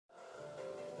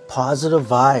Positive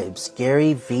Vibes,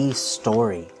 Gary V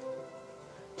story.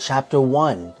 Chapter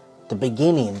 1, the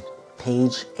beginning,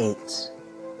 page 8.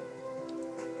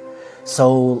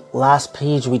 So last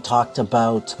page we talked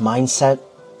about mindset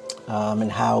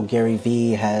and how Gary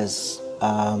V has,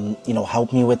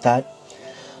 helped me with that.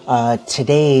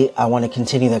 Today I want to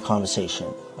continue the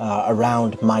conversation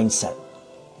around mindset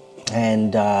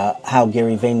and how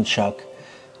Gary Vaynerchuk,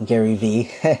 Gary V,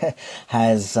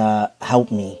 has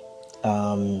helped me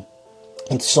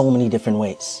in so many different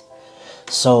ways.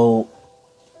 So,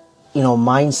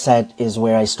 mindset is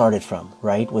where I started from,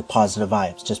 right? With Positive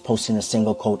Vibes, just posting a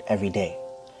single quote every day.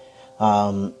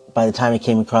 By the time I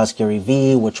came across Gary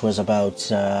V, which was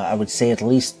about, I would say at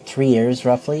least 3 years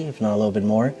roughly, if not a little bit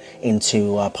more,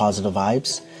 into Positive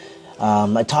Vibes.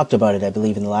 I talked about it, I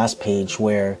believe, in the last page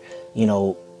where,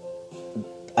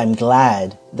 I'm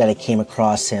glad that I came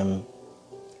across him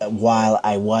while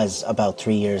I was about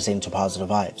 3 years into Positive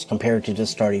Vibes, compared to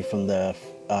just starting from the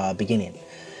beginning.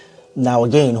 Now,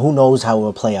 again, who knows how it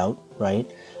will play out, right?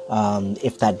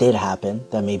 If that did happen,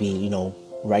 then maybe,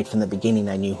 right from the beginning,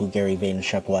 I knew who Gary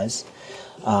Vaynerchuk was.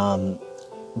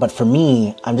 But for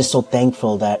me, I'm just so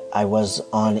thankful that I was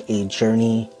on a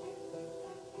journey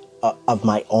of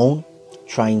my own,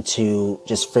 trying to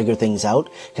just figure things out.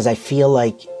 Because I feel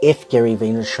like if Gary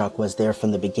Vaynerchuk was there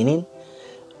from the beginning,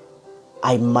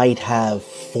 I might have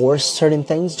forced certain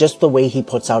things, just the way he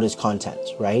puts out his content,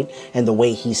 right? And the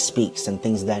way he speaks and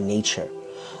things of that nature.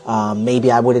 Maybe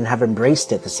I wouldn't have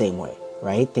embraced it the same way,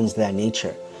 right? Things of that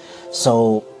nature.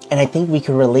 So, and I think we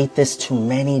could relate this to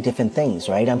many different things,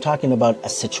 right? I'm talking about a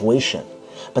situation,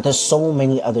 but there's so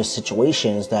many other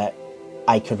situations that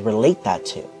I could relate that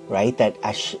to, right?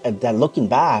 That looking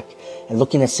back and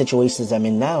looking at situations I'm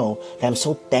in now, that I'm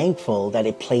so thankful that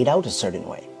it played out a certain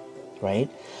way, right?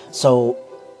 So,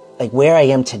 like where I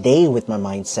am today with my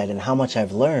mindset and how much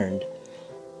I've learned,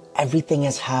 everything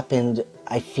has happened,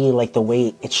 I feel like the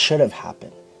way it should have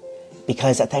happened.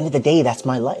 Because at the end of the day, that's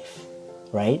my life,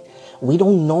 right? We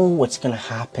don't know what's going to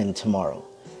happen tomorrow.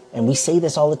 And we say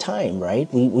this all the time, right?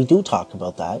 We do talk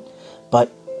about that. But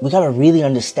we got to really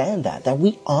understand that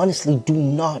we honestly do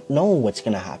not know what's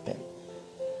going to happen.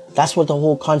 That's what the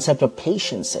whole concept of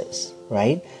patience is,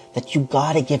 right? That you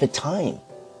got to give it time.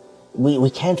 We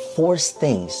can't force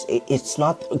things. It's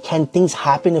not, can things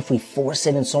happen if we force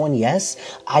it and so on? Yes.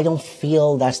 I don't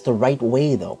feel that's the right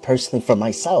way though, personally for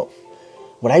myself.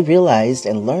 What I realized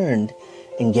and learned,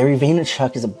 and Gary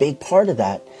Vaynerchuk is a big part of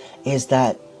that, is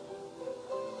that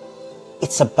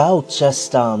it's about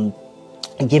just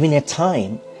giving it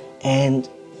time and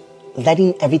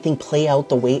letting everything play out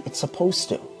the way it's supposed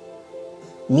to.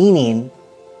 Meaning,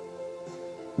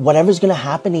 whatever's going to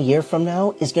happen a year from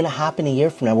now is going to happen a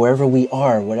year from now, wherever we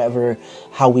are,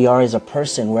 how we are as a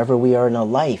person, wherever we are in our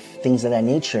life, things of that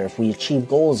nature. If we achieve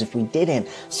goals, if we didn't,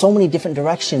 so many different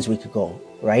directions we could go,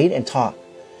 right? And talk.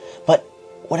 But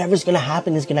whatever's going to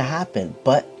happen is going to happen.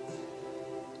 But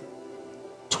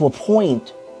to a point,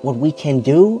 what we can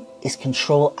do is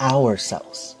control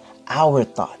ourselves, our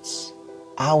thoughts,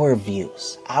 our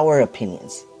views, our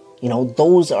opinions.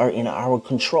 Those are in our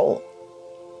control.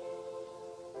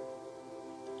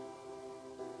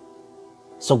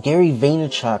 So Gary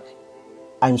Vaynerchuk,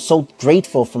 I'm so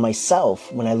grateful for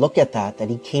myself when I look at that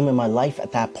he came in my life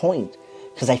at that point.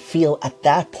 Because I feel at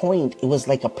that point, it was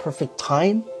like a perfect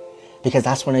time. Because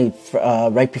that's when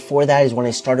right before that is when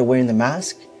I started wearing the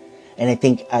mask. And I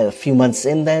think a few months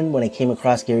in then, when I came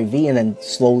across Gary V and then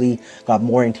slowly got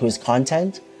more into his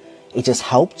content, it just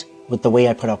helped with the way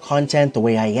I put out content, the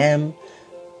way I am,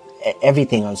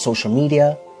 everything on social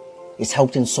media. It's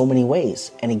helped in so many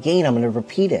ways. And again, I'm going to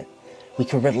repeat it. We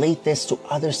can relate this to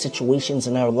other situations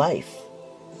in our life.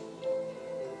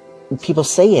 People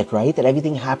say it, right? That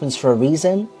everything happens for a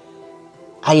reason.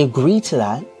 I agree to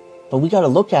that, but we got to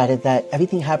look at it that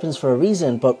everything happens for a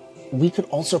reason, but we could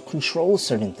also control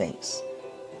certain things,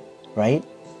 right?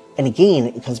 And again,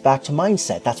 it comes back to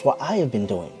mindset. That's what I have been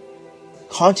doing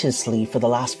consciously for the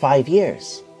last 5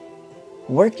 years,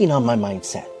 working on my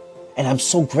mindset. And I'm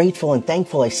so grateful and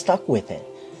thankful I stuck with it.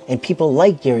 And people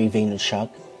like Gary Vaynerchuk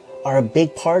are a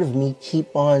big part of me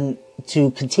keep on to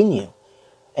continue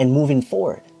and moving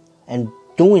forward and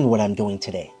doing what I'm doing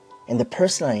today and the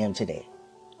person I am today.